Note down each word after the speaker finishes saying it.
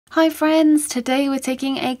Hi friends, today we're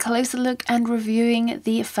taking a closer look and reviewing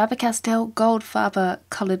the Faber-Castell Goldfaber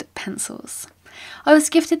Colored Pencils. I was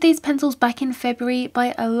gifted these pencils back in February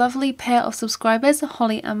by a lovely pair of subscribers,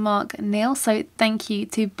 Holly and Mark Neal, so thank you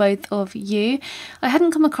to both of you. I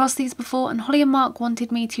hadn't come across these before and Holly and Mark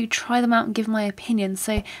wanted me to try them out and give my opinion,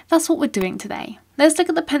 so that's what we're doing today. Let's look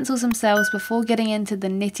at the pencils themselves before getting into the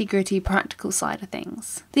nitty-gritty practical side of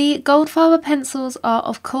things. The Goldfaber pencils are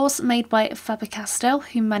of course made by Faber-Castell,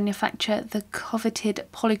 who manufacture the coveted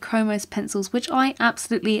polychromos pencils, which I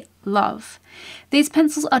absolutely love. These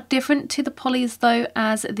pencils are different to the polys though,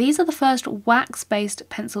 as these are the first wax-based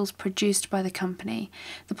pencils produced by the company,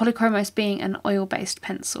 the polychromos being an oil-based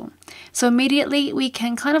pencil. So immediately we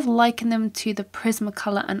can kind of liken them to the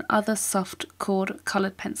Prismacolor and other soft cord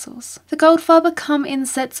coloured pencils. The Goldfaber come in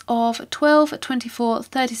sets of 12, 24,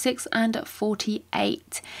 36 and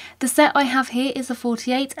 48. The set I have here is a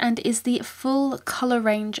 48 and is the full colour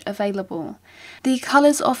range available. The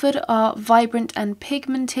colours offered are vibrant and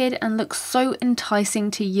pigmented and look so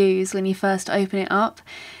enticing to use when you first open it up.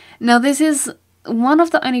 Now this is one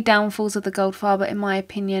of the only downfalls of the Goldfaber in my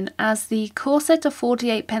opinion, as the core set of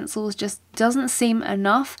 48 pencils just doesn't seem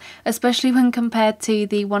enough, especially when compared to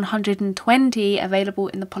the 120 available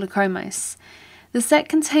in the polychromos. The set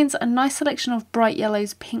contains a nice selection of bright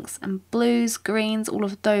yellows, pinks and blues, greens, all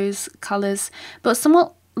of those colours, but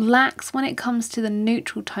somewhat lacks when it comes to the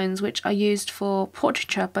neutral tones which are used for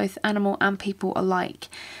portraiture, both animal and people alike.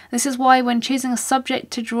 This is why when choosing a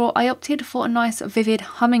subject to draw I opted for a nice vivid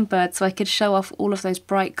hummingbird so I could show off all of those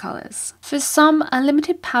bright colours. For some, a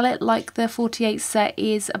limited palette like the 48 set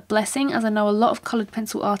is a blessing, as I know a lot of coloured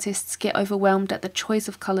pencil artists get overwhelmed at the choice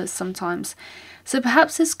of colours sometimes, so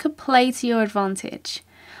perhaps this could play to your advantage.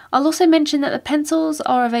 I'll also mention that the pencils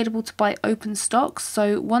are available to buy open stock,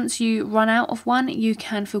 so once you run out of one you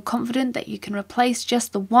can feel confident that you can replace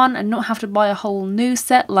just the one and not have to buy a whole new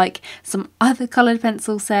set like some other coloured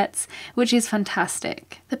pencil sets, which is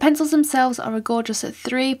fantastic. The pencils themselves are a gorgeous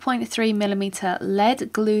 3.3mm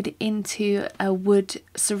lead glued into a wood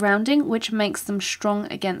surrounding, which makes them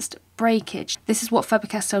strong against breakage. This is what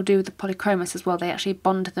Faber-Castell do with the polychromos as well, they actually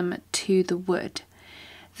bond them to the wood.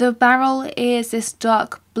 The barrel is this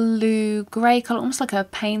dark blue grey colour, almost like a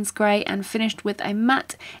Payne's grey, and finished with a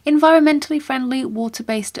matte, environmentally friendly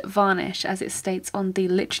water-based varnish, as it states on the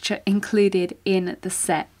literature included in the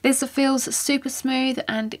set. This feels super smooth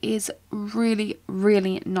and is really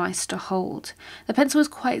nice to hold. The pencil is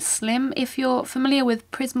quite slim. If you're familiar with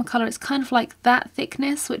Prismacolor, it's kind of like that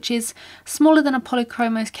thickness, which is smaller than a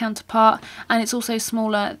polychromos counterpart, and it's also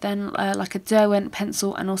smaller than like a Derwent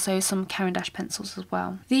pencil and also some Caran d'Ache pencils as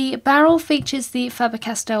well. The barrel features the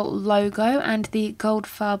Faber-Castell logo and the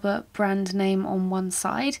Goldfaber brand name on one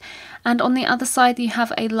side, and on the other side you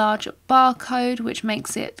have a large barcode which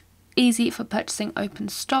makes it easy for purchasing open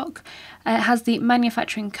stock. It has the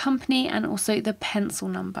manufacturing company and also the pencil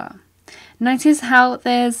number. Notice how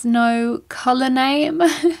there's no colour name?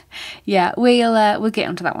 Yeah, we'll get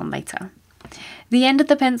onto that one later. The end of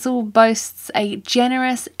the pencil boasts a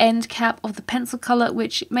generous end cap of the pencil colour,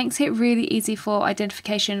 which makes it really easy for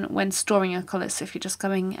identification when storing your colours. So if you're just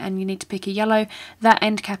going and you need to pick a yellow, that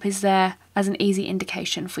end cap is there as an easy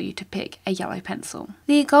indication for you to pick a yellow pencil.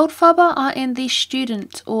 The Goldfaber are in the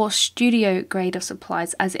student or studio grade of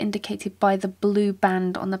supplies, as indicated by the blue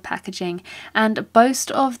band on the packaging, and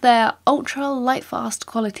boast of their ultra light fast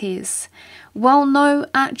qualities. While no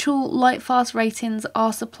actual light fast ratings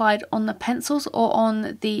are supplied on the pencils or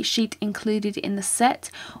on the sheet included in the set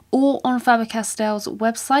or on Faber-Castell's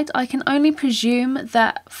website, I can only presume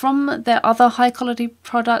that from their other high quality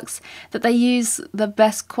products that they use the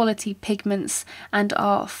best quality pigments and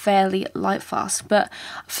are fairly light fast. But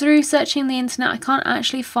through searching the internet I can't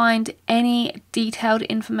actually find any detailed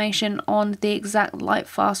information on the exact light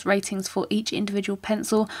fast ratings for each individual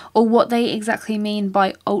pencil or what they exactly mean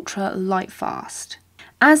by ultra light fast.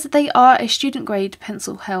 As they are a student grade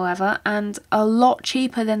pencil however, and a lot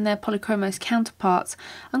cheaper than their polychromos counterparts,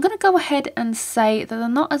 I'm going to go ahead and say that they're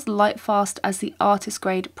not as light fast as the artist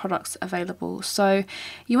grade products available, so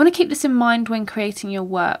you want to keep this in mind when creating your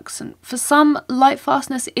works. And for some, light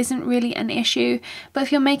fastness isn't really an issue, but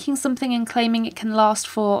if you're making something and claiming it can last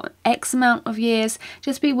for X amount of years,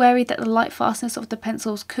 just be wary that the light fastness of the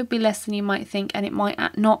pencils could be less than you might think, and it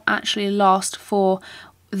might not actually last for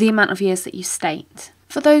the amount of years that you state.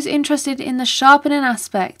 For those interested in the sharpening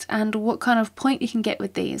aspect and what kind of point you can get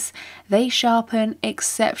with these, they sharpen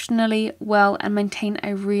exceptionally well and maintain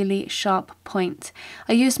a really sharp point.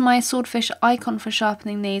 I used my Swordfish Icon for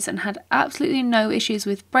sharpening these and had absolutely no issues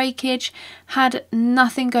with breakage, had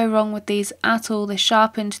nothing go wrong with these at all. They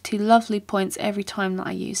sharpened to lovely points every time that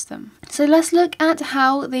I used them. So let's look at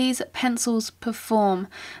how these pencils perform.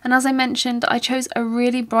 And as I mentioned, I chose a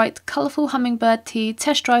really bright, colourful hummingbird to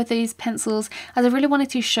test drive these pencils, as I really wanted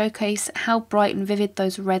to showcase how bright and vivid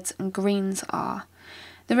those reds and greens are.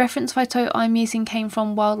 The reference photo I'm using came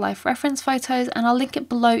from Wildlife Reference Photos, and I'll link it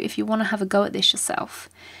below if you want to have a go at this yourself.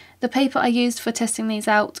 The paper I used for testing these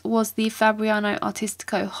out was the Fabriano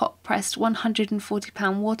Artistico hot pressed 140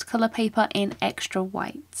 watercolour paper in extra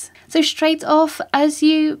white. So straight off, as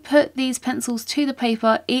you put these pencils to the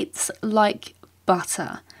paper, it's like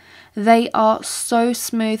butter. They are so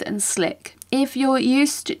smooth and slick. If you're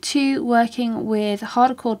used to working with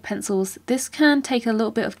harder cord pencils, this can take a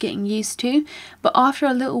little bit of getting used to, but after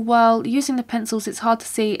a little while using the pencils, it's hard to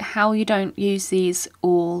see how you don't use these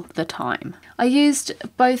all the time. I used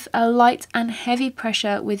both a light and heavy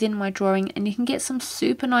pressure within my drawing, and you can get some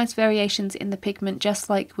super nice variations in the pigment just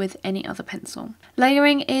like with any other pencil.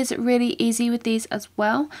 Layering is really easy with these as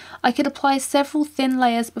well. I could apply several thin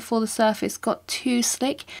layers before the surface got too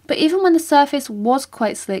slick, but even when the surface was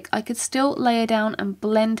quite slick, I could still layer down and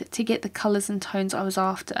blend to get the colours and tones I was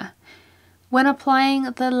after. When applying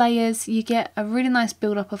the layers, you get a really nice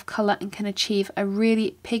build up of colour and can achieve a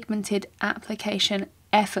really pigmented application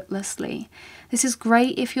effortlessly. This is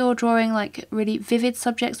great if you're drawing like really vivid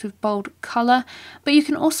subjects with bold colour, but you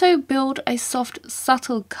can also build a soft,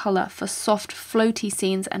 subtle colour for soft, floaty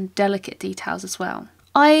scenes and delicate details as well.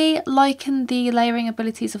 I liken the layering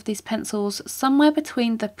abilities of these pencils somewhere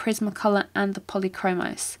between the Prismacolor and the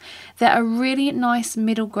Polychromos. They're a really nice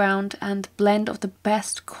middle ground and blend of the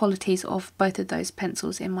best qualities of both of those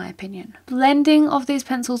pencils in my opinion. Blending of these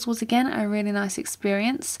pencils was again a really nice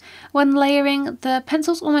experience. When layering, the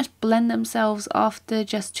pencils almost blend themselves after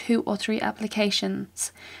just 2 or 3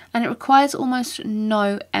 applications, and it requires almost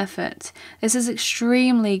no effort. This is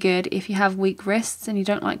extremely good if you have weak wrists and you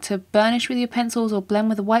don't like to burnish with your pencils or blend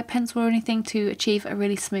with a white pencil or anything to achieve a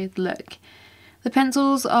really smooth look. The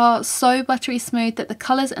pencils are so buttery smooth that the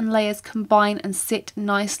colours and layers combine and sit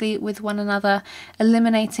nicely with one another,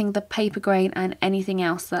 eliminating the paper grain and anything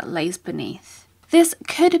else that lays beneath. This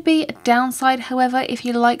could be a downside, however, if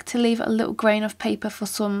you like to leave a little grain of paper for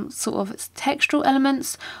some sort of textural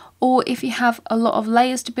elements, or if you have a lot of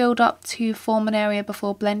layers to build up to form an area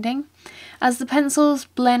before blending. As the pencils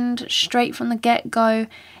blend straight from the get-go,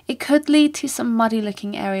 it could lead to some muddy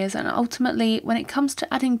looking areas, and ultimately when it comes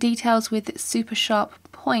to adding details with super sharp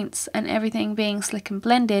points and everything being slick and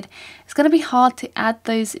blended, it's going to be hard to add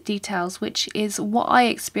those details, which is what I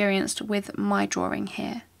experienced with my drawing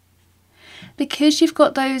here. Because you've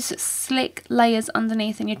got those slick layers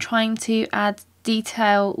underneath and you're trying to add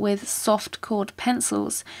detail with soft cord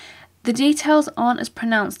pencils, the details aren't as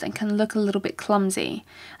pronounced and can look a little bit clumsy,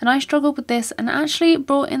 and I struggled with this and actually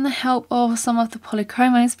brought in the help of some of the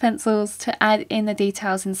Polychromos pencils to add in the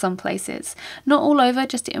details in some places. Not all over,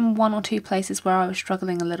 just in 1 or 2 places where I was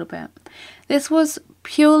struggling a little bit. This was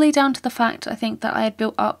purely down to the fact I think that I had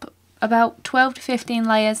built up about 12 to 15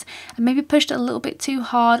 layers and maybe pushed it a little bit too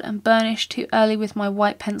hard and burnished too early with my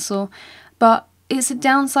white pencil, but it's a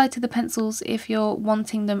downside to the pencils if you're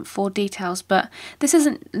wanting them for details, but this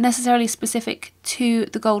isn't necessarily specific to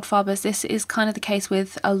the Goldfabers. This is kind of the case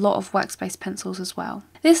with a lot of wax-based pencils as well.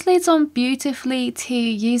 This leads on beautifully to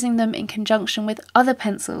using them in conjunction with other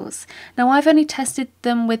pencils. Now, I've only tested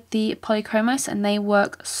them with the Polychromos and they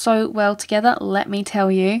work so well together, let me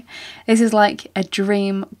tell you. This is like a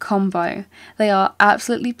dream combo. They are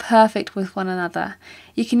absolutely perfect with one another.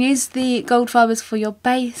 You can use the Goldfabers for your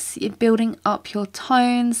base, you're building up your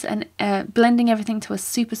tones and blending everything to a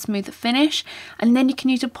super smooth finish, and then you can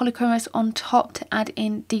use your Polychromos on top to add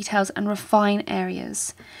in details and refine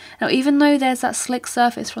areas. Now, even though there's that slick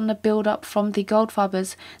surface from the build up from the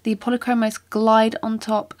Goldfabers, the Polychromos glide on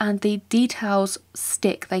top and the details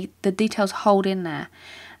stick, the details hold in there.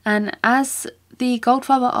 And as the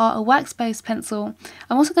Goldfaber are a wax-based pencil,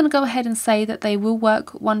 I'm also going to go ahead and say that they will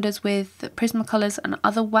work wonders with Prismacolors and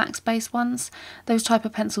other wax-based ones. Those type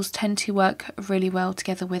of pencils tend to work really well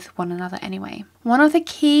together with one another anyway. One of the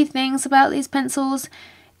key things about these pencils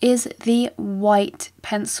is the white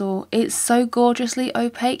pencil. It's so gorgeously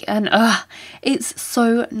opaque and it's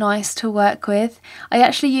so nice to work with. I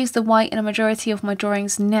actually use the white in a majority of my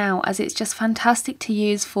drawings now, as it's just fantastic to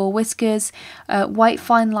use for whiskers, white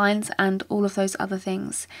fine lines and all of those other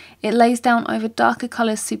things. It lays down over darker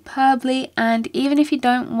colours superbly, and even if you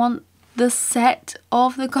don't want the set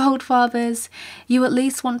of the Goldfabers, you at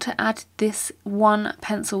least want to add this one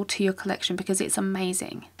pencil to your collection because it's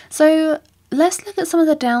amazing. So let's look at some of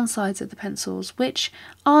the downsides of the pencils, which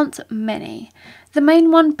aren't many. The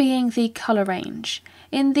main one being the colour range.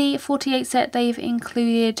 In the 48 set they've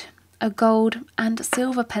included a gold and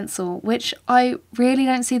silver pencil, which I really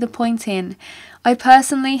don't see the point in. I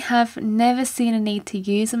personally have never seen a need to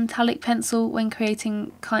use a metallic pencil when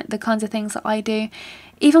creating the kinds of things that I do.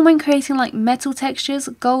 Even when creating like metal textures,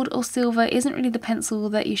 gold or silver isn't really the pencil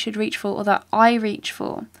that you should reach for, or that I reach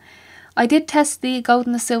for. I did test the gold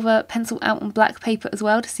and the silver pencil out on black paper as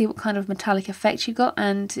well to see what kind of metallic effect you got,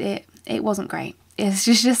 and it wasn't great. It's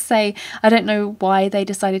just say, I don't know why they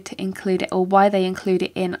decided to include it, or why they include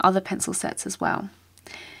it in other pencil sets as well.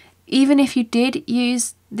 Even if you did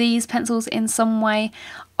use these pencils in some way,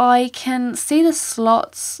 I can see the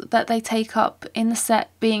slots that they take up in the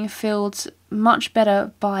set being filled much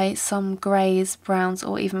better by some greys, browns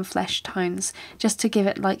or even flesh tones, just to give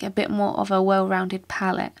it like a bit more of a well-rounded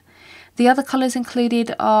palette. The other colours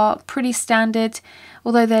included are pretty standard,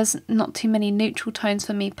 although there's not too many neutral tones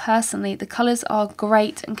for me personally. The colours are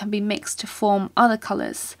great and can be mixed to form other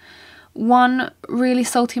colours. One really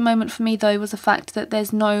salty moment for me though was the fact that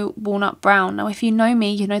there's no walnut brown. Now if you know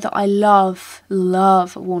me, you know that I love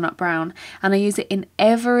walnut brown and I use it in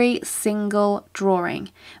every single drawing.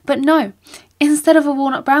 But no, instead of a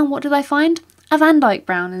walnut brown, what did I find? A Van Dyke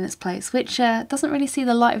brown in its place, which doesn't really see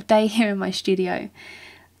the light of day here in my studio.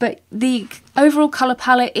 But the overall colour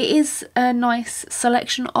palette, it is a nice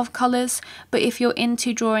selection of colours, but if you're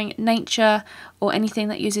into drawing nature or anything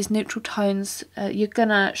that uses neutral tones, you're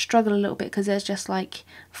gonna struggle a little bit because there's just like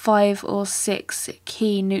 5 or 6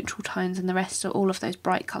 key neutral tones and the rest are all of those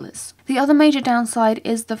bright colours. The other major downside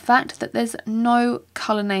is the fact that there's no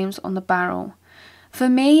colour names on the barrel. For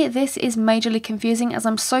me, this is majorly confusing as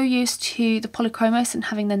I'm so used to the polychromos and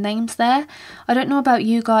having the names there. I don't know about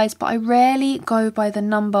you guys, but I rarely go by the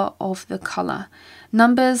number of the colour.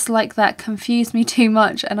 Numbers like that confuse me too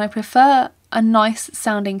much, and I prefer a nice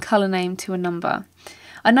sounding colour name to a number.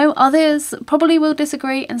 I know others probably will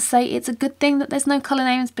disagree and say it's a good thing that there's no colour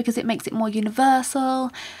names because it makes it more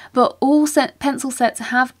universal, but all pencil sets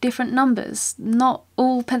have different numbers. Not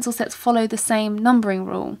all pencil sets follow the same numbering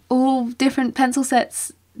rule. All different pencil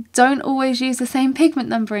sets don't always use the same pigment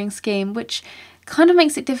numbering scheme, which kind of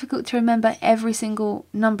makes it difficult to remember every single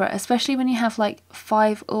number, especially when you have like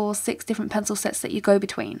 5 or 6 different pencil sets that you go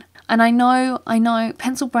between. And I know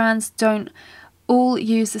pencil brands don't all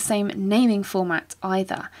use the same naming format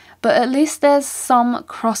either, but at least there's some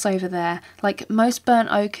crossover there. Like most burnt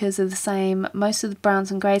ochres are the same, most of the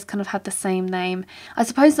browns and greys kind of have the same name. I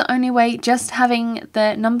suppose the only way just having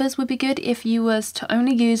the numbers would be good if you was to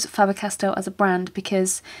only use Faber-Castell as a brand,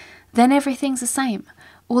 because then everything's the same.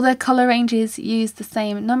 All their colour ranges use the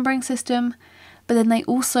same numbering system, but then they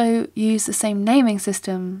also use the same naming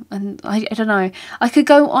system, and I don't know, I could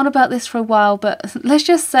go on about this for a while, but let's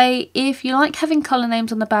just say if you like having colour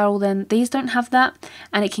names on the barrel, then these don't have that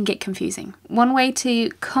and it can get confusing. One way to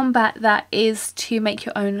combat that is to make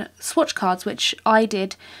your own swatch cards, which I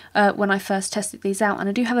did when I first tested these out, and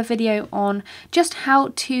I do have a video on just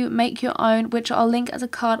how to make your own, which I'll link as a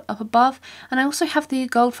card up above, and I also have the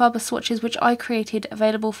Goldfaber swatches which I created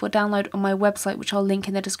available for download on my website, which I'll link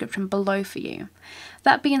in the description below for you.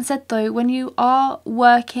 That being said though, when you are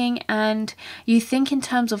working and you think in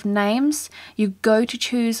terms of names, you go to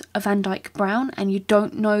choose a Van Dyke brown and you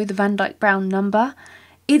don't know the Van Dyke brown number,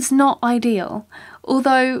 it's not ideal.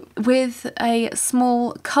 Although with a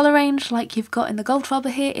small colour range like you've got in the Goldfaber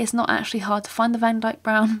here, it's not actually hard to find the Van Dyke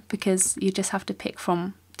brown because you just have to pick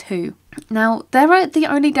from 2. Now, there are the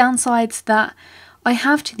only downsides that I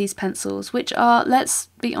have to these pencils, which are, let's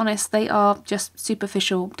be honest, they are just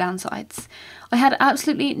superficial downsides. I had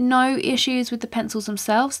absolutely no issues with the pencils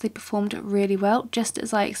themselves. They performed really well, just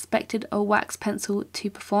as I expected a wax pencil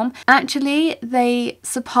to perform. Actually, they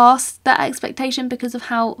surpassed that expectation because of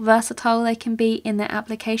how versatile they can be in their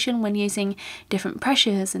application when using different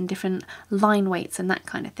pressures and different line weights and that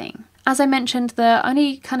kind of thing. As I mentioned, the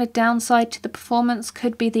only kind of downside to the performance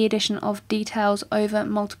could be the addition of details over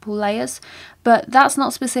multiple layers, but that's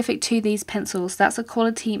not specific to these pencils. That's a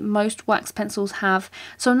quality most wax pencils have,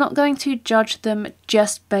 so I'm not going to judge judge them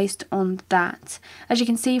just based on that. As you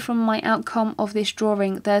can see from my outcome of this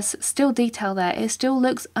drawing, there's still detail there. It still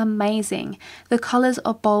looks amazing. The colours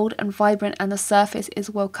are bold and vibrant and the surface is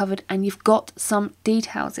well covered and you've got some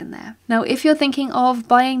details in there. Now if you're thinking of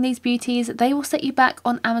buying these beauties, they will set you back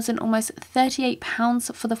on Amazon almost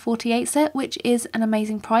 £38 for the 48 set, which is an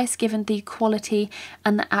amazing price given the quality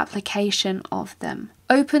and the application of them.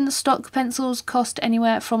 Open stock pencils cost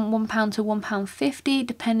anywhere from £1 to £1.50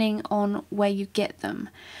 depending on where you get them.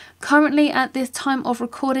 Currently at this time of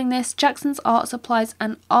recording this, Jackson's Art Supplies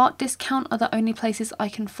and Art Discount are the only places I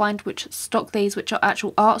can find which stock these, which are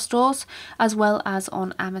actual art stores, as well as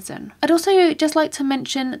on Amazon. I'd also just like to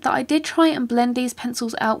mention that I did try and blend these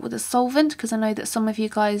pencils out with a solvent, because I know that some of you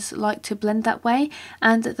guys like to blend that way,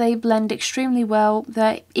 and they blend extremely well.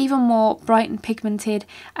 They're even more bright and pigmented,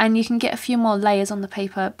 and you can get a few more layers on the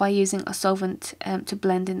paper by using a solvent to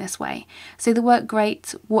blend in this way. So they work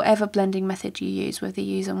great whatever blending method you use, whether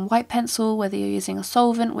you're using white pencil, whether you're using a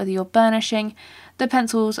solvent, whether you're burnishing, the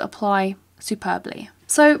pencils apply superbly.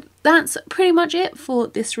 So that's pretty much it for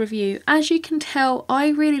this review. As you can tell, I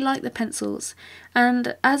really like the pencils,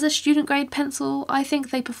 and as a student grade pencil I think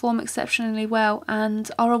they perform exceptionally well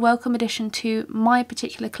and are a welcome addition to my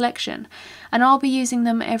particular collection, and I'll be using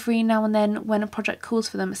them every now and then when a project calls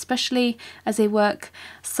for them, especially as they work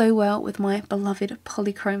so well with my beloved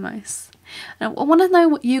polychromos. Now, I want to know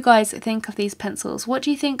what you guys think of these pencils. What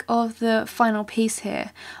do you think of the final piece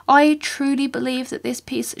here? I truly believe that this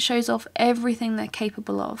piece shows off everything they're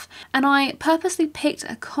capable of, and I purposely picked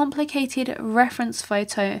a complicated reference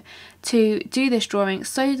photo to do this drawing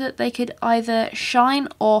so that they could either shine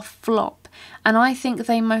or flop. And I think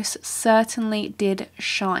they most certainly did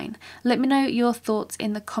shine. Let me know your thoughts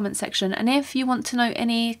in the comment section, and if you want to know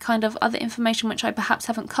any kind of other information which I perhaps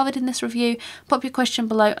haven't covered in this review, pop your question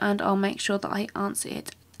below and I'll make sure that I answer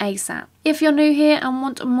it ASAP. If you're new here and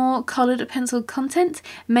want more coloured pencil content,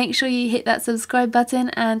 make sure you hit that subscribe button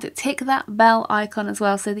and tick that bell icon as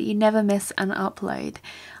well so that you never miss an upload.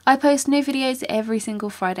 I post new videos every single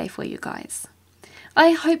Friday for you guys.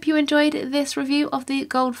 I hope you enjoyed this review of the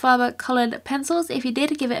Goldfaber Colored Pencils. If you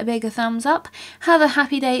did, give it a big thumbs up. Have a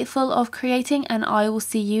happy day full of creating, and I will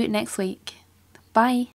see you next week. Bye.